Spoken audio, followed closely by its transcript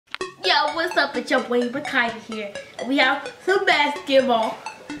Yo, what's up? It's your boy Micaiah here. We have some basketball.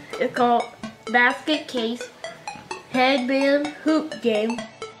 It's called Basket Case Headband Hoop Game.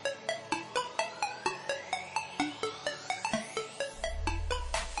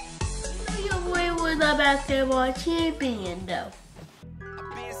 Your boy was a basketball champion though.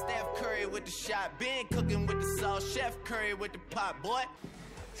 With the shot, been cooking with the sauce, Chef Curry with the pot, boy.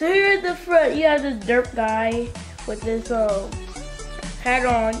 So here at the front, you have this dirt guy with this hat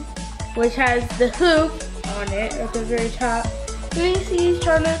on, which has the hoop on it at the very top. And you see he's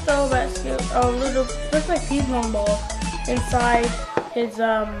trying to throw a little, looks like ping pong ball inside his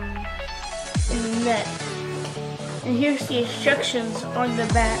net. And here's the instructions on the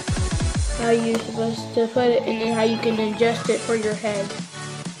back, how you're supposed to put it, and then how you can adjust it for your head.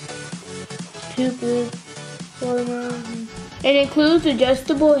 It includes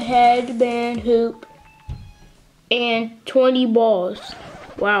adjustable headband hoop and 20 balls.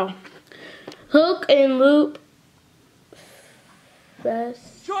 Wow. Hook and loop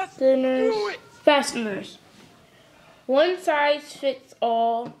fasteners. One size fits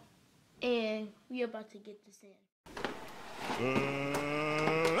all, and we're about to get this in.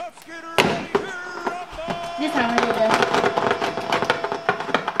 Let's get ready here. This time we're gonna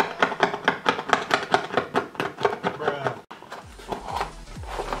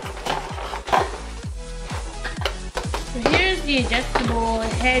the adjustable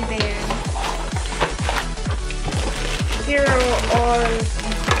headband. Here are the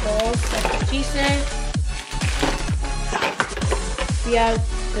balls, like what she said. We have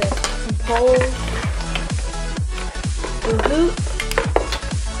the poles, the hoop,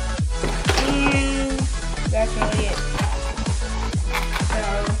 and that's really it. So,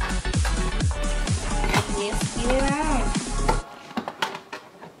 let's get it out.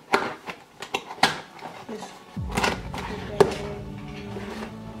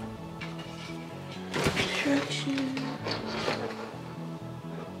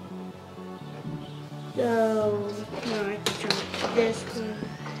 So, no, I can try this one.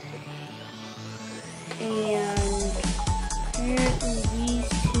 And apparently these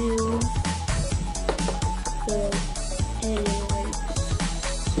two go anyway.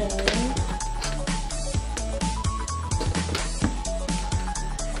 So,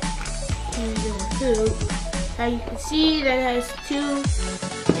 and the hoop. Now you can see that it has two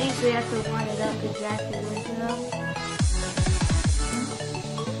things, so you have to line it up exactly like that.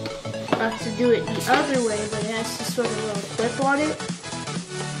 To do it the other way, but it has this sort of little clip on it.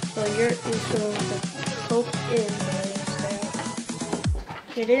 So you're just going to poke in right there.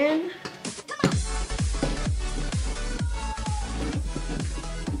 Get in.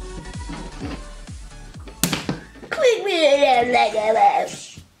 Click me like that.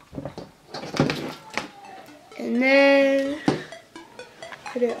 And then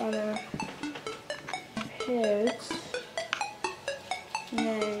put it on our heads. And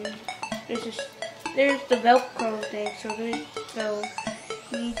then there's the Velcro thing, so you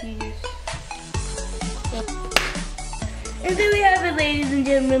need to just. And then we have it, ladies and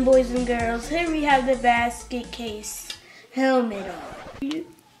gentlemen, boys and girls. Here we have the basket case helmet on.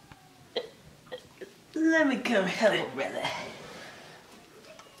 Let me come help, brother.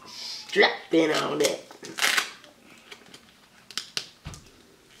 Strapped in on it.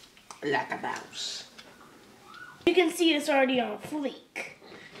 Like a mouse. You can see it's already on fleek.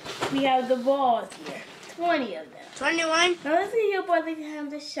 We have the balls here. 20 of them. 21? Now let's see your brother have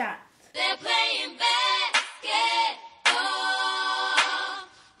the shot. They're playing basketball.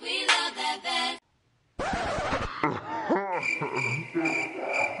 We love that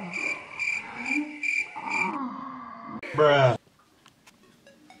Bruh.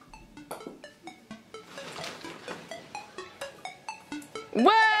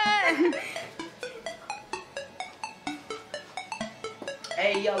 What?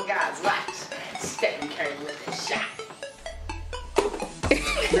 Hey, yo, guys, watch. Stephen Curry with the shot.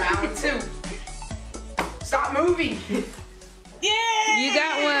 Round 2. Stop moving. Yeah! You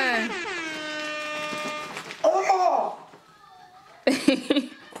got one. Oh!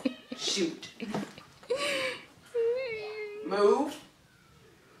 Shoot. Move.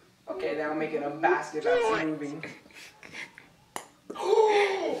 Okay, now I'm making a basket that's moving.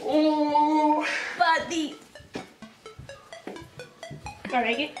 Oh! Buddy. Can I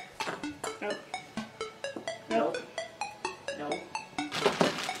make it? Nope. Nope. No.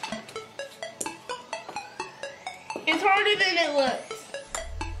 It's harder than it looks.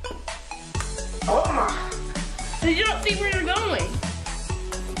 Oh my! Because you don't see where you're going.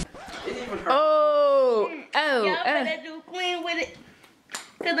 It even hurt. Oh, Y'all better do clean with it.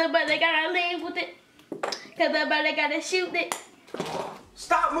 Because the brother gotta lean with it. Because the brother gotta shoot it.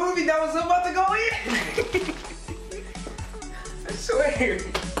 Stop moving! think that was about to go in. I swear.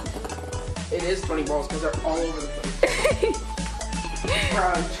 It is 20 balls because they're all over the place. Bro,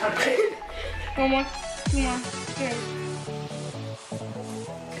 I'm trying to... One more. Yeah. Here.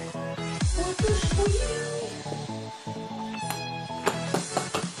 What the sweet?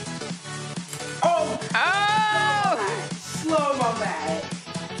 Oh! Oh! Slow-mo that.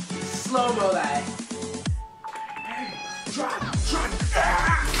 Slow-mo that. Drop.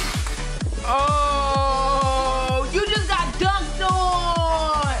 Ah! Oh!